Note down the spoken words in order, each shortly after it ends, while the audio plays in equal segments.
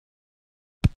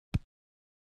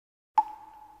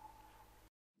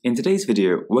In today's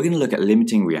video, we're going to look at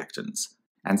limiting reactants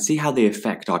and see how they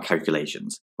affect our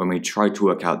calculations when we try to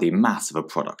work out the mass of a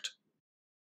product.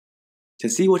 To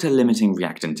see what a limiting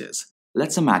reactant is,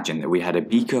 let's imagine that we had a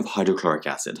beaker of hydrochloric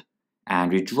acid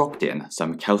and we dropped in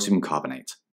some calcium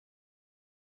carbonate.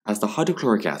 As the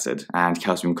hydrochloric acid and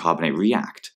calcium carbonate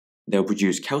react, they'll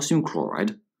produce calcium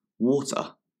chloride,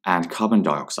 water, and carbon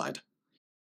dioxide.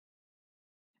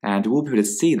 And we'll be able to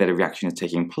see that a reaction is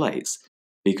taking place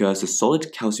because the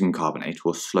solid calcium carbonate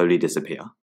will slowly disappear,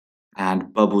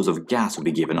 and bubbles of gas will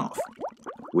be given off,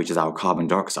 which is our carbon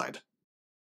dioxide.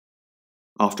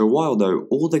 After a while though,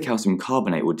 all the calcium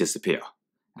carbonate will disappear,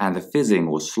 and the fizzing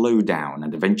will slow down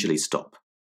and eventually stop.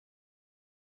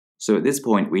 So at this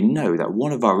point we know that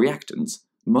one of our reactants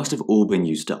must have all been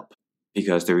used up,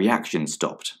 because the reaction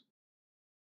stopped.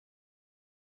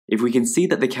 If we can see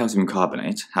that the calcium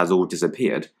carbonate has all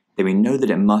disappeared, then we know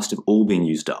that it must have all been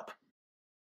used up.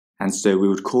 And so we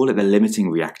would call it the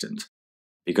limiting reactant,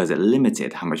 because it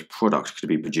limited how much product could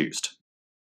be produced.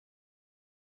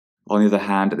 On the other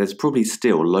hand, there's probably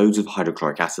still loads of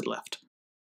hydrochloric acid left,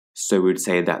 so we would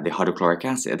say that the hydrochloric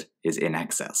acid is in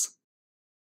excess.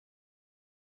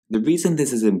 The reason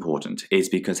this is important is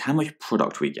because how much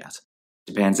product we get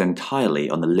depends entirely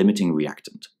on the limiting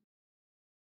reactant.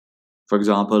 For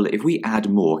example, if we add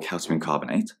more calcium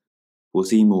carbonate, we'll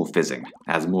see more fizzing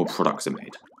as more products are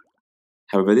made.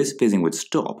 However, this fizzing would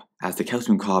stop as the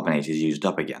calcium carbonate is used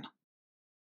up again.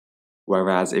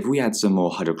 Whereas if we add some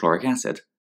more hydrochloric acid,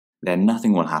 then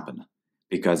nothing will happen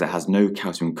because it has no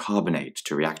calcium carbonate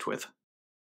to react with.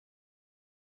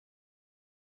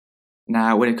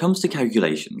 Now, when it comes to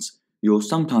calculations, you'll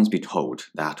sometimes be told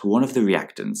that one of the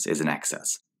reactants is in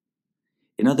excess.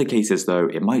 In other cases though,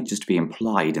 it might just be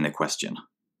implied in the question.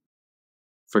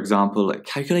 For example,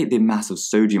 calculate the mass of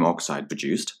sodium oxide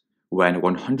produced when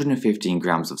 115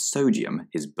 grams of sodium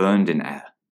is burned in air.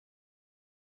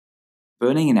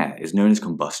 Burning in air is known as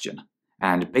combustion,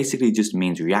 and basically just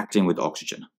means reacting with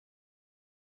oxygen.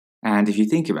 And if you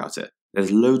think about it,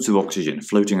 there's loads of oxygen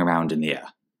floating around in the air,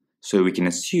 so we can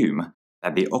assume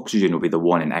that the oxygen will be the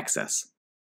one in excess,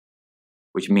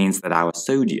 which means that our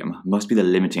sodium must be the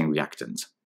limiting reactant.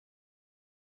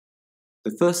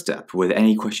 The first step with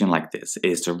any question like this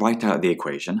is to write out the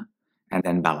equation and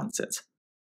then balance it.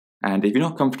 And if you're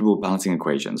not comfortable balancing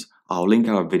equations, I'll link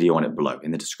our video on it below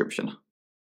in the description.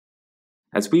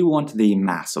 As we want the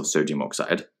mass of sodium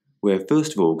oxide, we're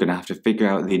first of all going to have to figure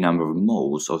out the number of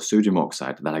moles of sodium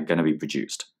oxide that are going to be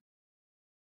produced.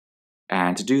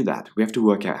 And to do that, we have to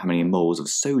work out how many moles of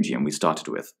sodium we started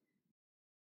with.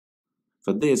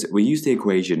 For this, we use the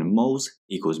equation moles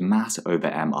equals mass over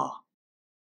mR.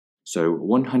 So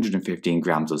 115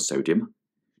 grams of sodium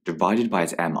divided by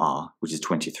its mR, which is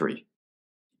 23.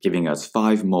 Giving us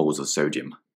 5 moles of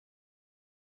sodium.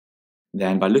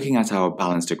 Then by looking at our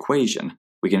balanced equation,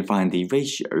 we can find the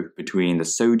ratio between the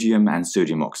sodium and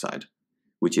sodium oxide,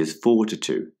 which is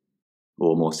 4:2,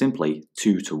 or more simply,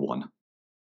 2:1.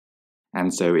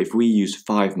 And so if we use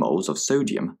 5 moles of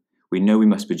sodium, we know we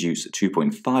must produce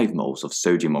 2.5 moles of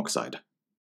sodium oxide.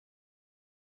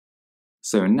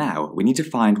 So now we need to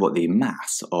find what the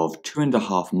mass of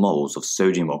 2.5 moles of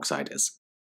sodium oxide is.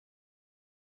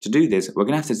 To do this, we're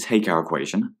going to have to take our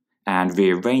equation and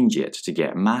rearrange it to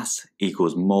get mass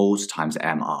equals moles times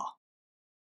mR.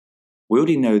 We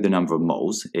already know the number of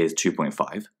moles is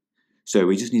 2.5, so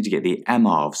we just need to get the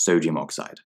mR of sodium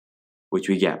oxide, which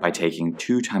we get by taking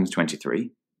 2 times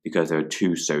 23, because there are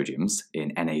 2 sodiums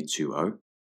in Na2O,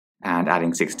 and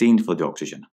adding 16 for the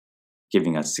oxygen,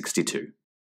 giving us 62.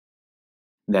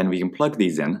 Then we can plug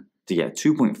these in to get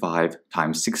 2.5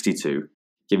 times 62,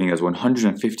 giving us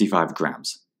 155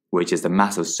 grams. Which is the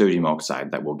mass of sodium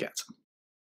oxide that we'll get.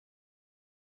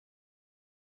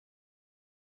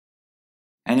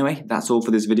 Anyway, that's all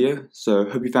for this video, so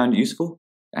hope you found it useful,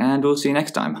 and we'll see you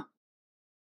next time.